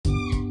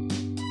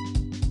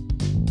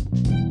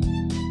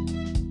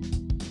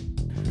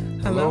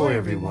Hello,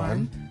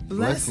 everyone.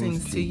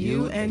 Blessings to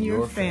you and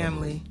your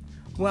family.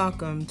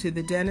 Welcome to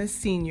the Dennis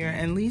Sr.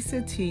 and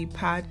Lisa T.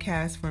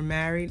 podcast for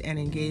married and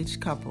engaged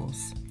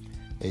couples.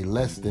 A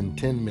less than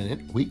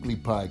 10-minute weekly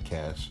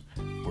podcast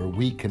where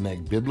we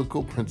connect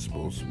biblical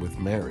principles with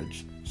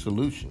marriage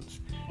solutions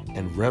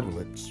and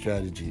relevant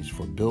strategies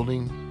for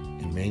building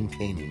and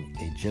maintaining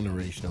a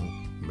generational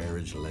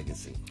marriage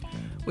legacy.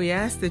 We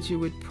ask that you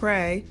would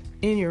pray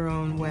in your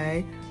own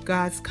way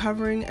God's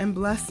covering and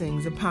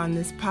blessings upon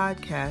this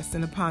podcast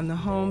and upon the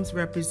homes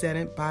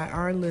represented by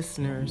our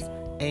listeners.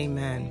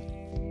 Amen.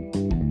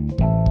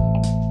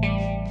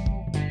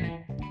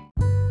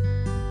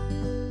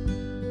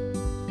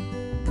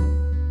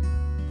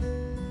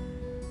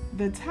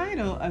 The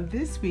title of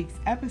this week's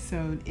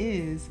episode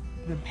is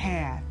The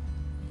Path.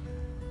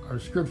 Our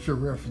scripture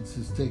reference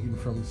is taken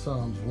from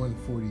Psalms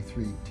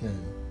 143:10.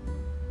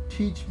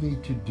 Teach me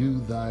to do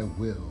thy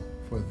will,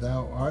 for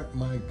thou art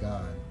my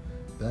God.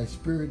 Thy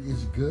spirit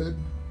is good.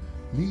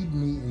 Lead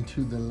me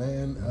into the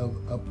land of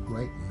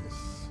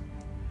uprightness.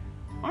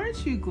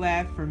 Aren't you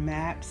glad for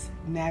maps,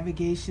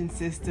 navigation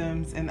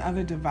systems, and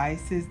other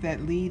devices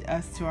that lead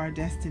us to our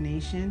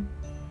destination?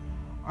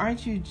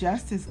 Aren't you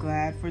just as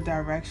glad for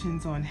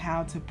directions on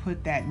how to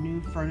put that new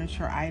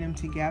furniture item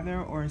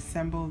together or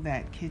assemble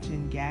that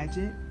kitchen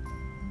gadget?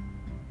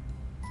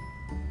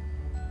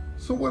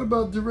 So what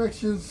about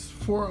directions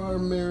for our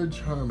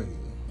marriage harmony?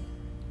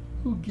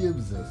 Who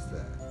gives us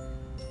that?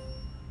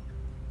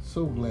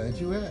 So glad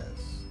you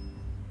asked.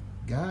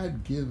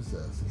 God gives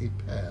us a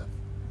path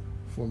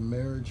for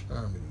marriage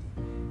harmony,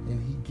 and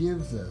He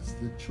gives us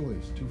the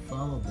choice to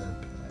follow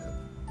that path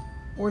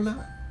or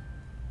not.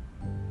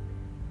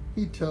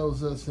 He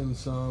tells us in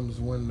Psalms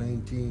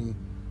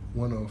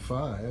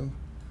 119:105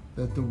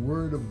 that the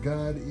Word of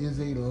God is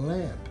a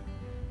lamp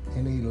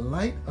and a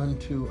light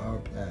unto our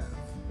path.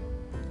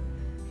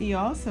 He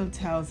also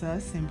tells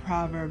us in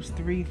Proverbs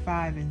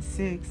 3:5 and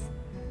 6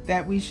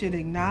 that we should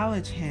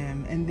acknowledge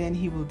Him and then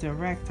He will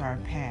direct our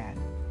path.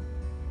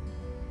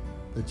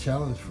 The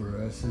challenge for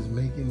us is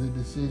making the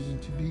decision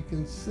to be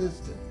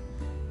consistent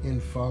in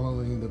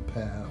following the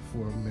path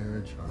for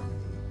marriage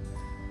harmony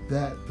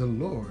that the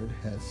Lord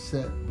has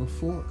set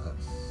before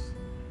us.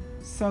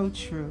 So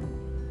true.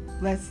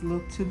 Let's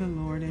look to the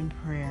Lord in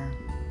prayer.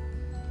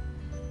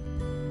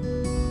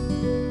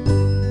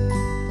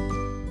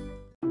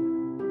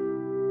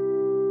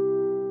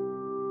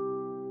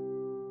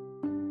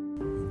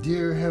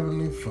 Dear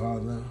Heavenly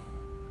Father,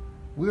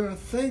 we are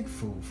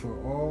thankful for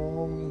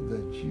all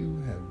that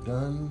you have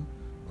done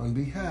on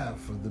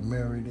behalf of the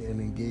married and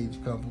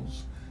engaged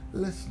couples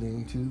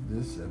listening to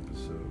this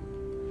episode.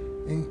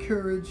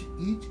 Encourage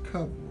each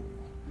couple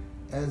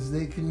as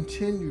they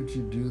continue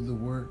to do the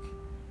work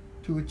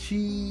to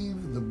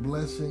achieve the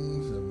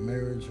blessings of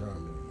marriage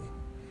harmony.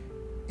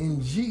 In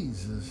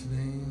Jesus'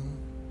 name,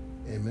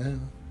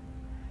 amen.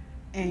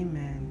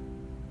 Amen.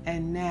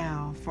 And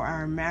now for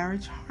our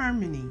marriage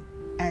harmony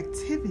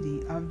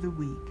activity of the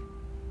week.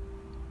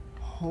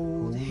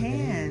 Hold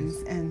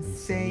hands and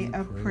say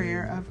a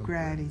prayer of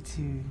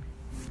gratitude.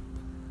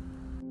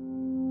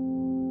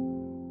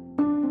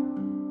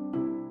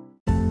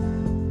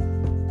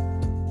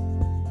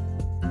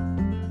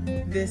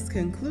 This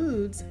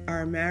concludes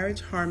our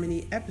Marriage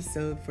Harmony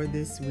episode for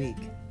this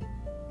week.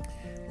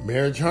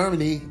 Marriage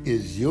harmony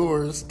is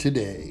yours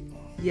today.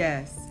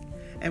 Yes,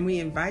 and we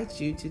invite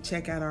you to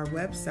check out our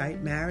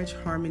website,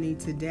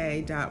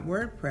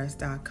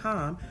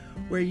 marriageharmonytoday.wordpress.com,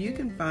 where you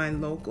can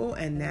find local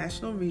and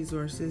national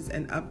resources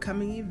and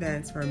upcoming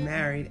events for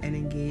married and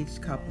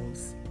engaged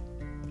couples.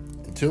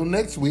 Until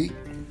next week,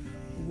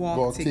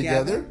 walk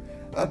together,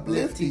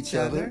 uplift each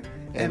other,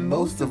 and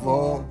most of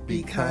all,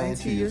 be kind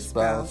to your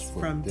spouse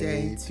from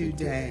day to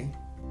day.